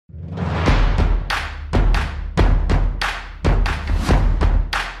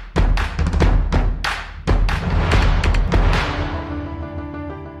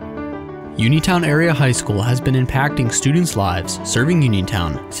Uniontown Area High School has been impacting students' lives serving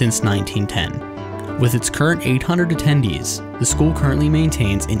Uniontown since 1910. With its current 800 attendees, the school currently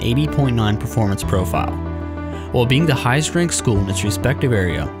maintains an 80.9 performance profile. While being the highest-ranked school in its respective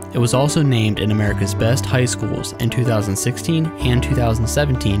area, it was also named in America's Best High Schools in 2016 and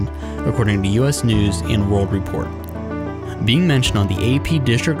 2017, according to U.S. News and World Report. Being mentioned on the AP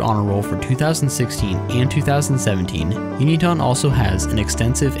District Honor Roll for 2016 and 2017, Uniontown also has an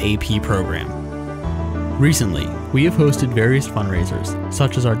extensive AP program. Recently, we have hosted various fundraisers,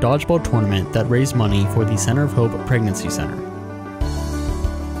 such as our dodgeball tournament that raised money for the Center of Hope Pregnancy Center.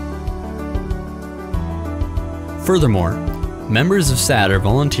 Furthermore, members of SAD are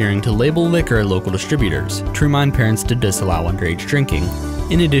volunteering to label liquor at local distributors to remind parents to disallow underage drinking,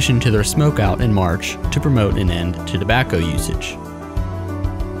 in addition to their smoke out in March to promote an end to tobacco usage.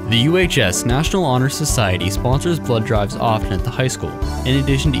 The UHS National Honor Society sponsors blood drives often at the high school, in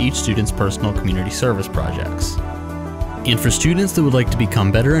addition to each student's personal community service projects. And for students that would like to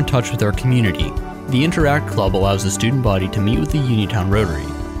become better in touch with our community, the Interact Club allows the student body to meet with the Uniontown Rotary.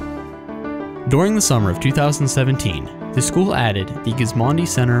 During the summer of 2017, the school added the Gismondi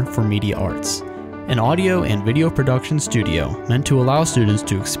Center for Media Arts, an audio and video production studio meant to allow students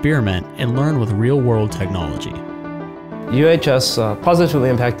to experiment and learn with real-world technology. UHS positively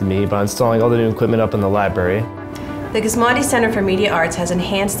impacted me by installing all the new equipment up in the library. The Gismondi Center for Media Arts has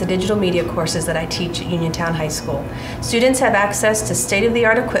enhanced the digital media courses that I teach at Uniontown High School. Students have access to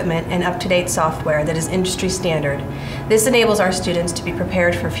state-of-the-art equipment and up-to-date software that is industry standard. This enables our students to be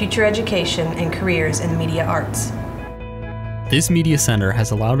prepared for future education and careers in media arts. This media center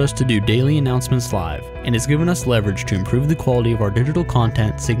has allowed us to do daily announcements live and has given us leverage to improve the quality of our digital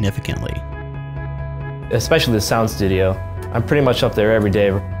content significantly. Especially the sound studio. I'm pretty much up there every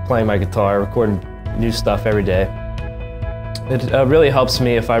day playing my guitar, recording new stuff every day. It really helps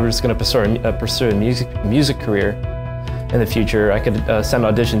me if I was going to pursue a music career in the future. I could send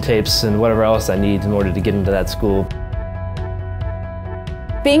audition tapes and whatever else I need in order to get into that school.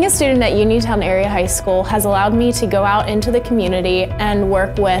 Being a student at Uniontown Area High School has allowed me to go out into the community and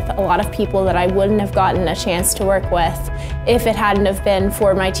work with a lot of people that I wouldn't have gotten a chance to work with if it hadn't have been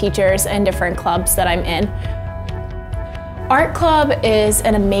for my teachers and different clubs that I'm in. Art Club is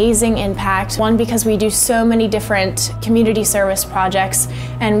an amazing impact, one because we do so many different community service projects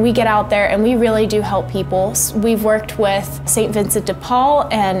and we get out there and we really do help people. We've worked with St. Vincent de Paul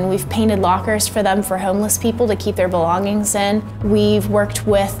and we've painted lockers for them for homeless people to keep their belongings in. We've worked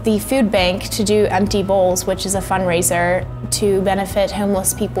with the food bank to do empty bowls, which is a fundraiser to benefit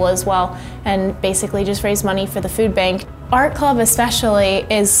homeless people as well and basically just raise money for the food bank. Art Club especially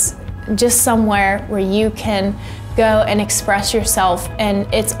is just somewhere where you can go and express yourself, and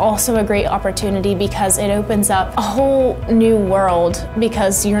it's also a great opportunity because it opens up a whole new world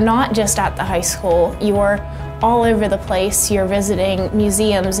because you're not just at the high school, you're all over the place, you're visiting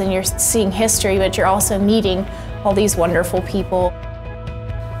museums and you're seeing history, but you're also meeting all these wonderful people.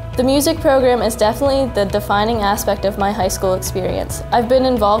 The music program is definitely the defining aspect of my high school experience. I've been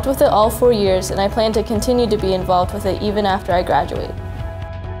involved with it all 4 years and I plan to continue to be involved with it even after I graduate.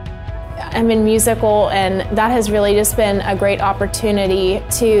 I'm in musical and that has really just been a great opportunity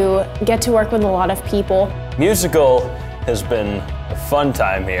to get to work with a lot of people. Musical has been a fun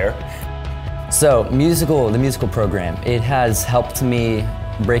time here. So the musical program, it has helped me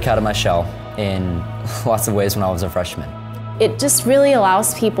break out of my shell in lots of ways when I was a freshman. It just really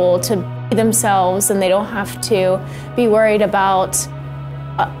allows people to be themselves and they don't have to be worried about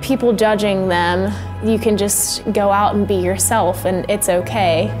people judging them. You can just go out and be yourself and it's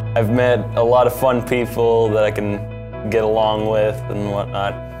okay. I've met a lot of fun people that I can get along with and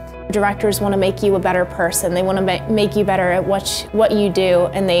whatnot. Directors want to make you a better person. They want to make you better at what you do,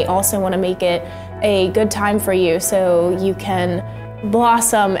 and they also want to make it a good time for you so you can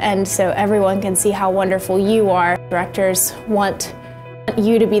blossom and so everyone can see how wonderful you are. Directors want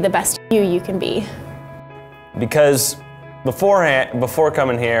you to be the best you can be. Because before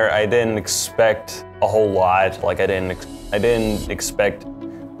coming here, I didn't expect a whole lot. Like I didn't expect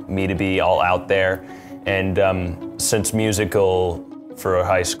me to be all out there. And since musical for a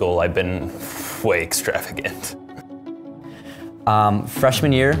high school, I've been way extravagant.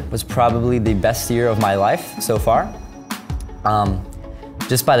 Freshman year was probably the best year of my life so far.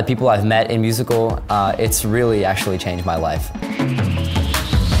 Just by the people I've met in musical, it's really actually changed my life.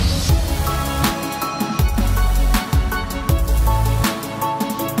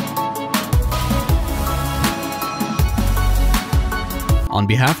 On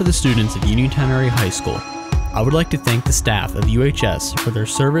behalf of the students of Uniontown Area High School, I would like to thank the staff of UHS for their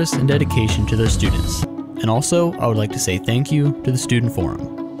service and dedication to their students. And also, I would like to say thank you to the Student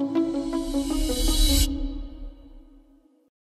Forum.